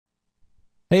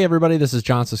Hey everybody, this is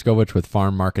John Siskowicz with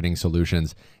Farm Marketing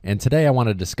Solutions, and today I want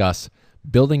to discuss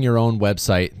building your own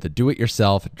website, the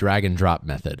do-it-yourself drag and drop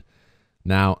method.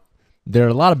 Now, there are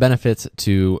a lot of benefits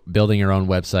to building your own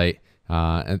website,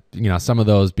 some of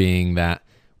those being that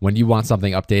when you want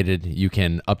something updated, you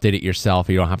can update it yourself.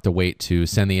 You don't have to wait to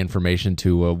send the information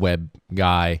to a web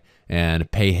guy and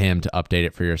pay him to update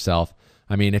it for yourself.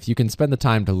 I mean, if you can spend the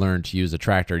time to learn to use a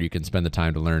tractor, you can spend the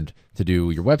time to learn to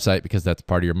do your website because that's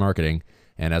part of your marketing.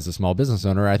 And as a small business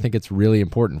owner, I think it's really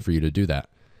important for you to do that.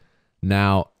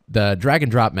 Now, the drag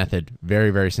and drop method,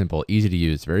 very, very simple, easy to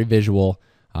use, very visual,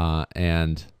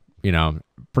 and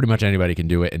pretty much anybody can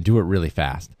do it and do it really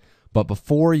fast. But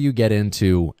before you get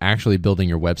into actually building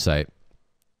your website,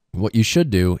 what you should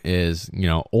do is,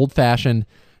 old-fashioned,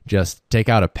 just take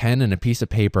out a pen and a piece of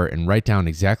paper and write down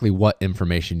exactly what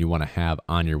information you want to have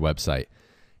on your website.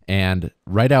 And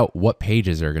write out what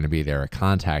pages are going to be there, a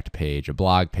contact page, a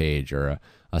blog page, or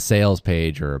a sales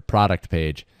page, or a product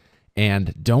page.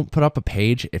 And don't put up a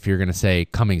page if you're going to say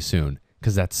coming soon,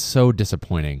 because that's so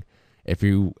disappointing. If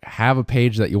you have a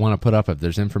page that you want to put up, if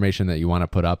there's information that you want to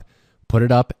put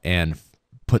it up and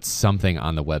put something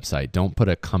on the website. Don't put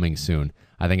a coming soon.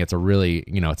 I think it's a really,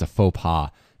 it's a faux pas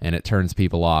and it turns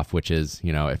people off, which is,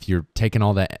 if you're taking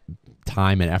all that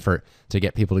time and effort to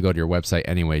get people to go to your website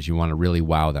anyways, you want to really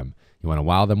wow them. You want to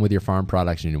wow them with your farm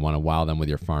products and you want to wow them with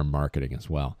your farm marketing as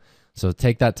well. So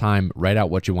take that time, write out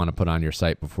what you want to put on your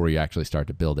site before you actually start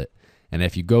to build it. And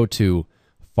if you go to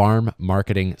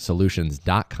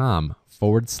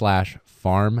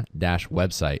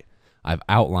farmmarketingsolutions.com/farm-website, I've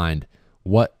outlined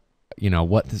what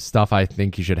stuff I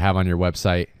think you should have on your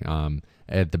website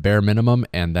at the bare minimum,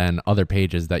 and then other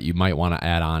pages that you might want to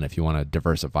add on if you want to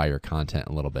diversify your content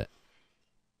a little bit.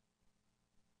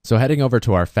 So heading over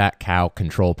to our FatCow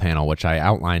control panel, which I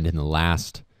outlined in the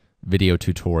last video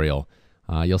tutorial,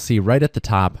 you'll see right at the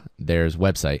top there's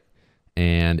website,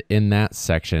 and in that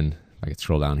section, if I can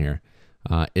scroll down here,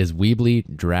 is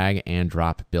Weebly Drag and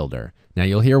Drop Builder. Now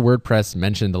you'll hear WordPress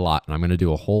mentioned a lot, and I'm going to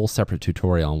do a whole separate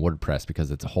tutorial on WordPress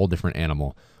because it's a whole different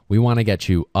animal. We want to get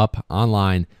you up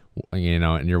online,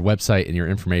 and your website and your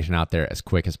information out there as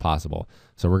quick as possible.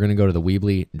 So we're going to go to the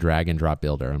Weebly Drag and Drop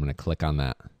Builder. I'm going to click on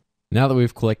that. Now that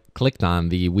we've clicked on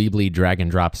the Weebly Drag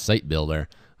and Drop Site Builder,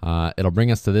 it'll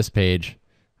bring us to this page.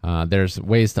 There's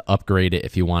ways to upgrade it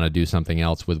if you want to do something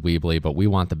else with Weebly, but we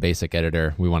want the basic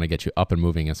editor. We want to get you up and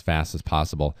moving as fast as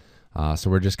possible. So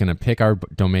we're just going to pick our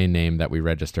domain name that we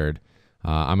registered.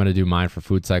 I'm going to do mine for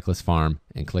Food Cyclist Farm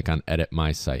and click on Edit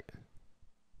My Site.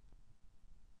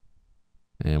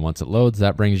 And once it loads,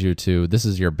 that brings you to, this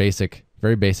is your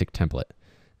very basic template.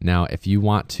 Now, if you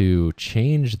want to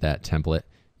change that template,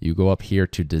 you go up here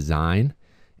to Design,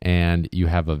 and you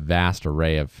have a vast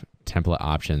array of template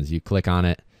options. You click on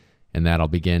it, and that'll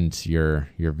begin your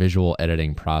visual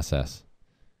editing process.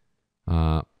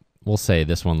 We'll say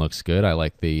this one looks good. I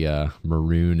like the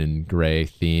maroon and gray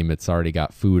theme. It's already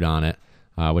got food on it,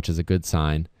 which is a good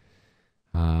sign.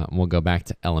 We'll go back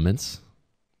to Elements.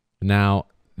 Now,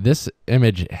 this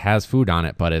image has food on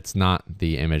it, but it's not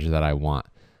the image that I want.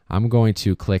 I'm going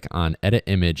to click on Edit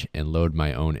Image and load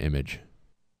my own image.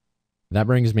 That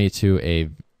brings me to a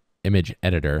image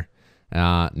editor.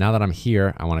 Now that I'm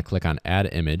here, I want to click on Add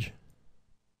Image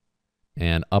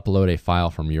and upload a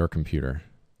file from your computer.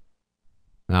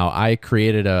 Now, I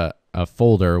created a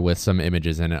folder with some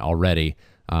images in it already.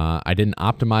 I didn't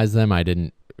optimize them. I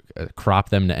didn't crop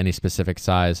them to any specific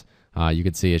size. You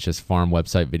can see it's just farm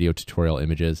website video tutorial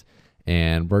images.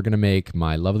 And we're going to make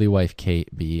my lovely wife,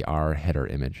 Kate, be our header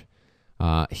image.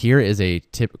 Here is a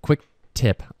quick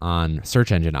tip on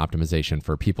search engine optimization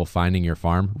for people finding your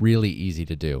farm. Really easy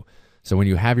to do. So when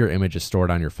you have your images stored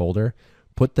on your folder,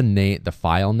 put the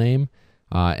file name,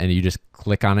 and you just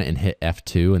click on it and hit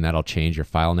F2, and that'll change your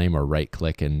file name, or right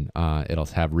click and it'll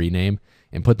have rename,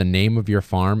 and put the name of your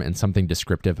farm and something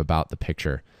descriptive about the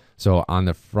picture. So on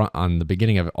the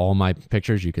beginning of all my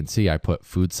pictures, you can see I put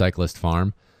Food Cyclist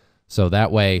Farm. So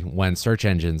that way, when search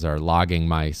engines are logging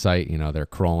my site, they're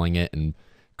crawling it and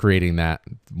creating that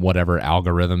whatever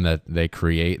algorithm that they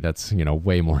create that's,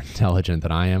 way more intelligent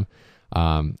than I am.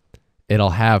 It'll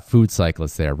have Food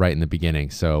Cyclist there right in the beginning.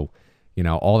 So,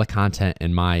 all the content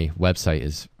in my website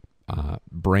is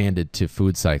branded to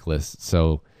Food Cyclist.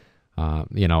 So,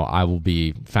 I will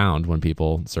be found when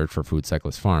people search for Food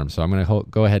Cyclist Farm. So I'm going to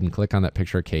go ahead and click on that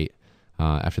picture of Kate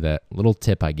after that little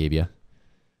tip I gave you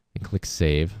and click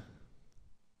Save.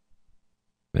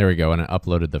 There we go, and I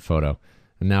uploaded the photo.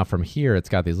 And now from here, it's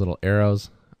got these little arrows.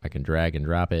 I can drag and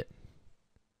drop it,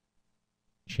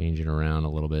 change it around a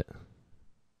little bit.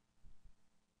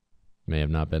 May have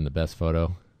not been the best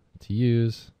photo to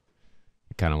use.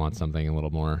 kind of want something a little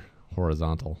more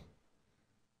horizontal.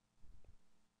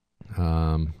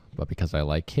 But because I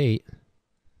like Kate,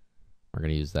 we're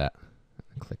going to use that.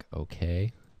 Click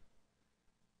OK.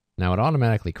 Now it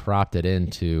automatically cropped it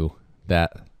into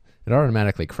that. It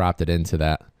automatically cropped it into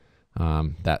that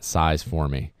that size for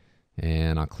me.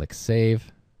 And I'll click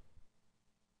Save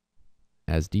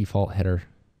as default header.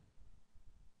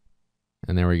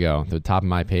 And there we go. The top of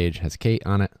my page has Kate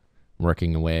on it,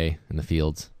 working away in the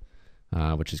fields,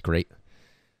 which is great.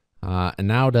 And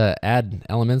now to add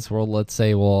elements, well, let's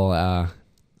say we'll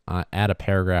add a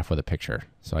paragraph with a picture.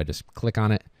 So I just click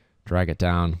on it, drag it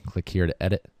down, click here to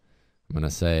edit. I'm going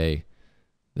to say,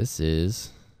 this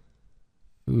is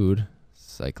Food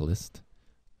Cyclist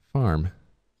Farm.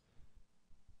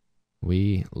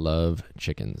 We love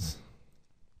chickens.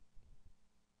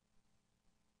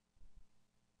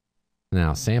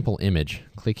 Now, sample image.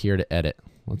 Click here to edit.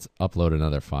 Let's upload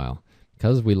another file.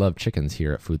 Because we love chickens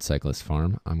here at Food Cyclist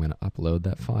Farm, I'm going to upload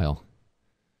that file.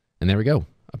 And there we go.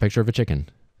 A picture of a chicken.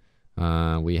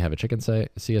 We have a chicken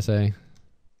CSA.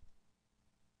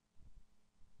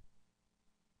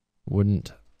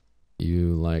 Wouldn't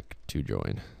you like to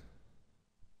join?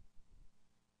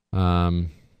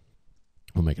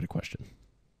 We'll make it a question.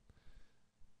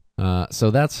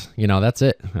 So that's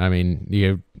it. I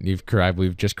mean,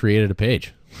 we've just created a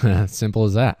page. Simple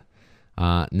as that.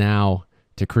 Now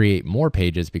to create more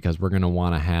pages, because we're going to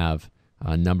want to have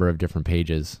a number of different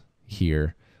pages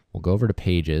here, we'll go over to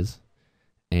Pages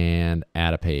and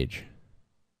add a page.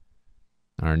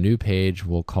 Our new page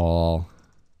we'll call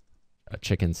a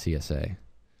chicken CSA,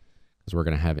 because we're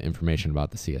going to have information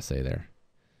about the CSA there.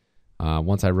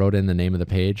 Once I wrote in the name of the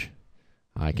page,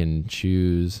 I can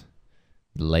choose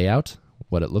layout,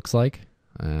 what it looks like,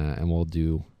 and we'll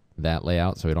do that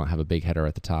layout so we don't have a big header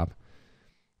at the top.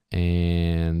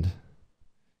 And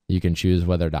you can choose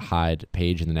whether to hide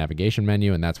page in the navigation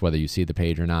menu, and that's whether you see the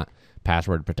page or not.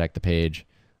 Password protect the page.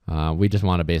 We just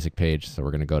want a basic page, so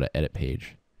we're going to go to edit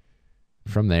page.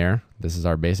 From there, this is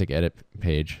our basic edit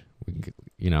page.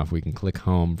 If we can click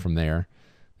home from there,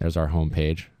 there's our home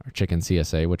page, our chicken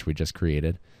CSA, which we just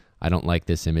created. I don't like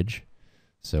this image,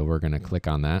 so we're going to click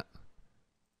on that.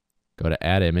 Go to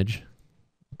add image,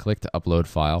 click to upload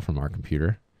file from our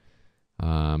computer.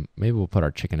 Maybe we'll put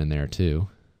our chicken in there too.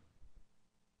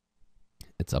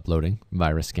 It's uploading,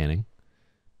 virus scanning.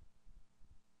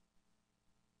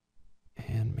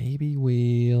 And maybe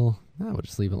we'll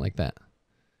just leave it like that.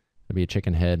 It'll be a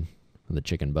chicken head with a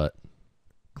chicken butt.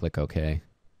 Click OK.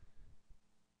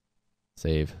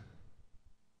 Save.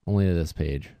 Only to this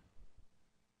page.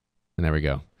 And there we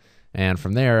go. And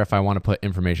from there, if I want to put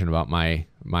information about my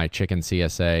chicken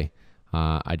CSA,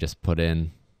 I just put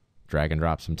in, drag and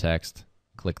drop some text,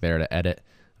 click there to edit,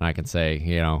 and I can say,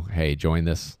 hey, join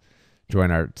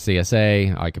our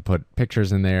CSA. I could put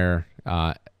pictures in there,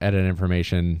 edit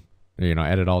information,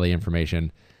 edit all the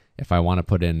information. If I want to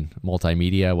put in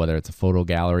multimedia, whether it's a photo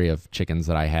gallery of chickens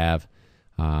that I have,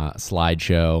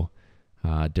 slideshow,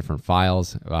 different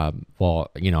files. For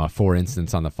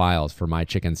instance, on the files for my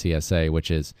chicken CSA, which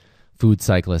is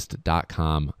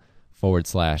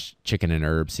foodcyclist.com/chicken and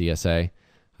herb CSA.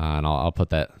 And I'll put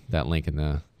that link in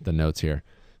the notes here.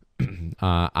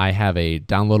 I have a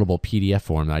downloadable PDF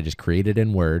form that I just created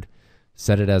in Word,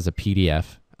 set it as a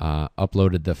PDF,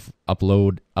 uploaded the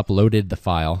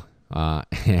file,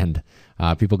 and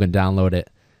people can download it,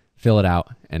 fill it out,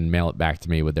 and mail it back to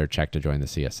me with their check to join the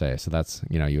CSA. So that's,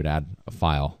 you would add a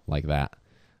file like that.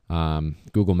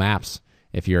 Google Maps,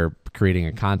 if you're creating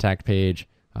a contact page,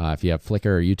 if you have Flickr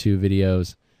or YouTube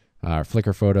videos,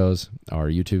 Flickr photos or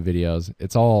YouTube videos,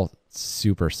 it's all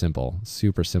super simple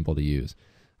to use.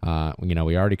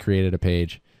 We already created a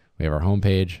page. We have our home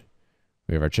page.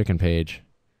 We have our chicken page.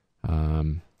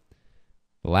 The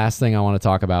last thing I want to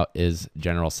talk about is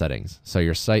general settings. So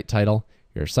your site title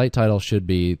should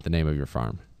be the name of your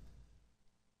farm.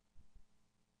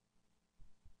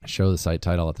 Show the site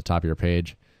title at the top of your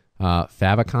page.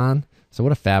 Favicon. So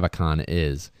what a favicon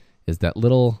is that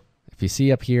little, if you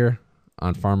see up here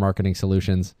on Farm Marketing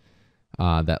Solutions,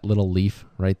 that little leaf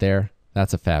right there,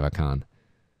 that's a favicon.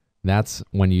 That's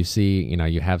when you see,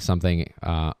 you have something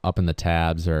up in the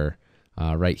tabs or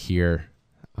right here,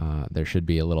 there should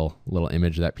be a little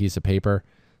image of that piece of paper.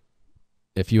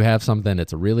 If you have something,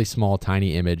 it's a really small,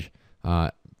 tiny image.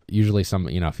 Usually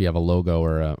if you have a logo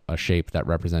or a shape that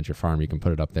represents your farm, you can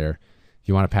put it up there. If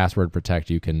you want to password protect,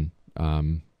 you can,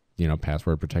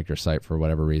 password protect your site for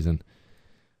whatever reason.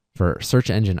 For search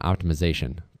engine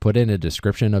optimization, put in a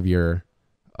description of your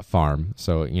farm.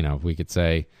 So, we could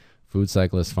say Food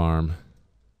Cyclist Farm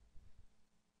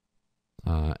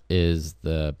is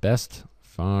the best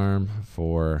farm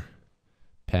for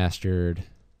pastured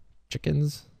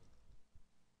chickens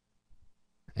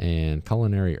and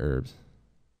culinary herbs.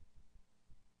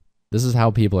 This is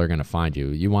how people are going to find you.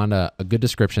 You want a good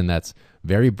description that's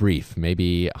very brief,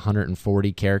 maybe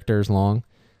 140 characters long.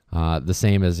 The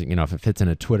same as, if it fits in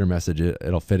a Twitter message,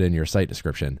 it'll fit in your site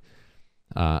description.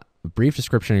 Brief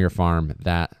description of your farm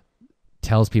that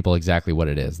tells people exactly what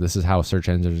it is. This is how search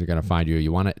engines are going to find you.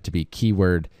 You want it to be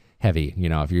keyword heavy.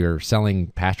 If you're selling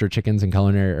pasture chickens and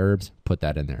culinary herbs, put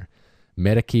that in there.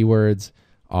 Meta keywords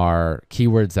are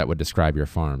keywords that would describe your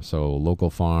farm. So local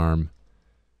farm,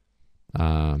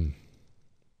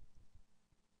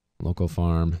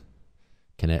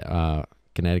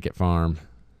 Connecticut farm,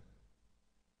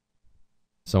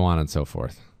 so on and so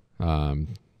forth. I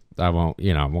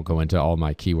won't go into all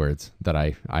my keywords that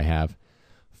I have.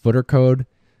 Footer code,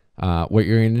 what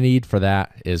you're going to need for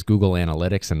that is Google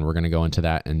Analytics, and we're going to go into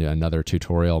that in another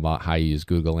tutorial about how you use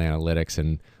Google Analytics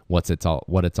and what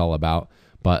it's all about.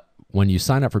 But when you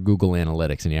sign up for Google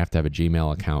Analytics, and you have to have a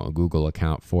Gmail account, a Google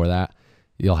account for that,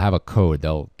 you'll have a code.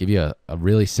 They'll give you a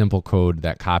really simple code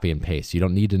that copy and paste. You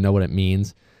don't need to know what it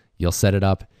means. You'll set it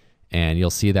up and you'll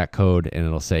see that code and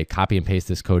it'll say copy and paste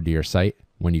this code to your site.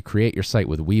 When you create your site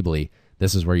with Weebly,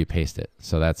 this is where you paste it.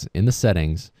 So that's in the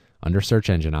settings under search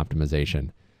engine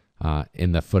optimization,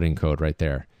 in the footing code right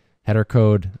there. Header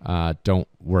code, don't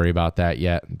worry about that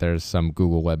yet. There's some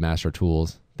Google Webmaster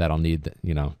Tools that'll need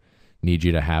you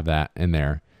to have that in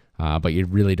there. But you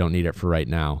really don't need it for right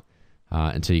now.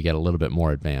 Until you get a little bit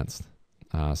more advanced.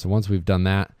 So once we've done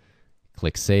that,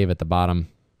 click save at the bottom,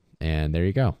 and there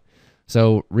you go.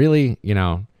 So really,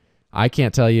 I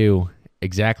can't tell you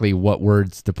exactly what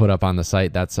words to put up on the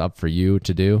site. That's up for you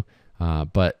to do.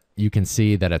 But you can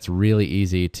see that it's really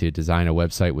easy to design a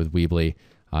website with Weebly.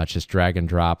 It's just drag and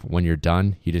drop. When you're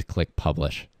done, you just click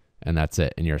publish, and that's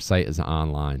it. And your site is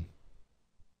online.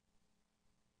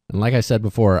 And like I said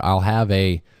before, I'll have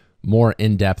a more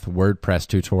in-depth WordPress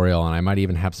tutorial, and I might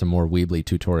even have some more Weebly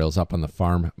tutorials up on the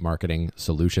Farm Marketing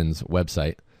Solutions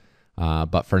website.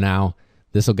 But for now,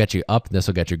 this will get you up, this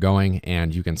will get you going,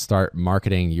 and you can start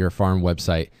marketing your farm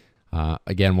website.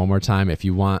 Again, one more time, if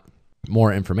you want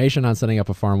more information on setting up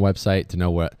a farm website, to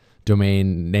know what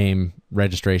domain name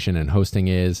registration and hosting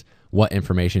is, what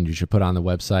information you should put on the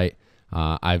website,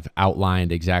 I've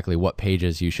outlined exactly what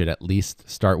pages you should at least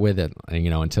start with,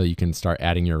 until you can start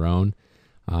adding your own.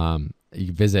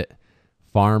 You visit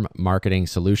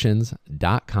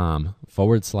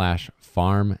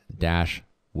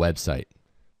farmmarketingsolutions.com/farm-website.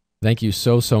 Thank you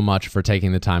so much for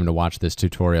taking the time to watch this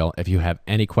tutorial. If you have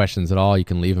any questions at all, you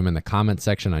can leave them in the comment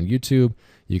section on YouTube.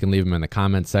 You can leave them in the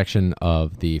comment section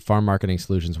of the Farm Marketing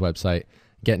Solutions website.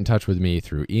 Get in touch with me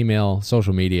through email,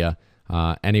 social media,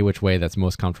 any which way that's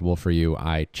most comfortable for you.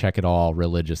 I check it all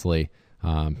religiously.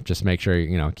 Just make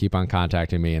sure, keep on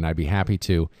contacting me, and I'd be happy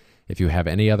to. If you have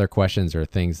any other questions or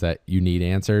things that you need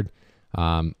answered,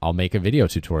 I'll make a video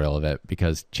tutorial of it,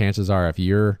 because chances are if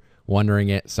you're wondering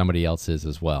it, somebody else is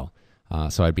as well.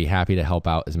 So I'd be happy to help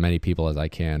out as many people as I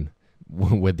can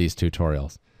with these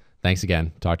tutorials. Thanks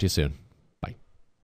again. Talk to you soon.